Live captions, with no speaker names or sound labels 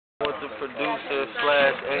the producer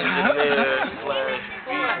slash engineer slash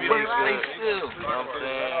beat maker.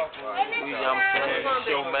 You know what I'm saying?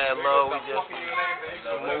 Show mad love. We just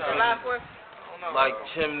smoking like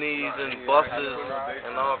chimneys and buses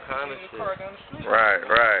and all kind of shit. Right,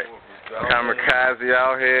 right. Kamikaze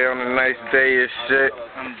out here on a nice day and shit.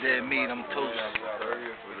 I'm dead meat, I'm toast.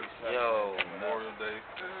 Yo.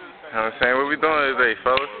 You know what I'm saying? What we doing today,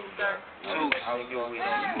 fellas? Nigga, we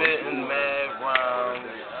spitting mad rhymes,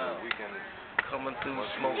 coming through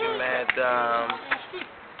smoking mad dimes.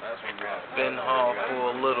 Been hard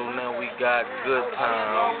for a little, now we got good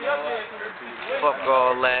times. Fuck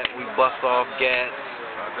all that, we bust off gas,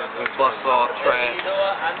 we bust off trash.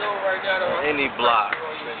 Any block,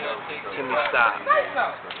 Timmy stop.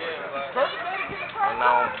 And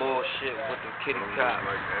now I'm bullshit with the kitty cops.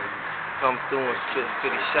 Come through and spit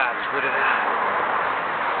 50 shots with it out.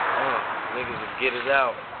 Niggas will get it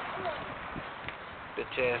out.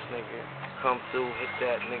 Bitch ass nigga, come through, hit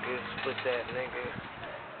that nigga, split that nigga.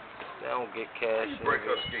 They don't get cash,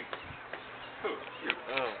 nigga.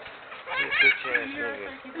 Bitch ass nigga.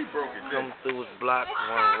 Come through his block,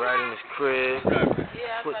 run right in his crib,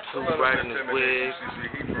 put two right in his wig,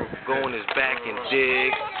 go in his back and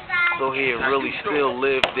dig, so he'll really still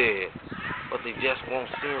live there. But they just won't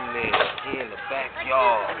see him there. He in the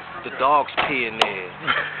backyard, the dog's peeing there.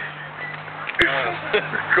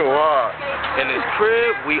 Go on. In his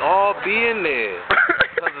crib, we all be in there,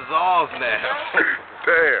 cause it's ours now.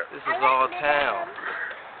 Damn. This is all town.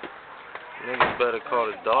 Niggas better call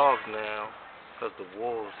the dogs now, cause the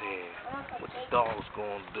wolves here. What the dogs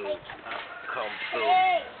gonna do? Come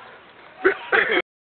through.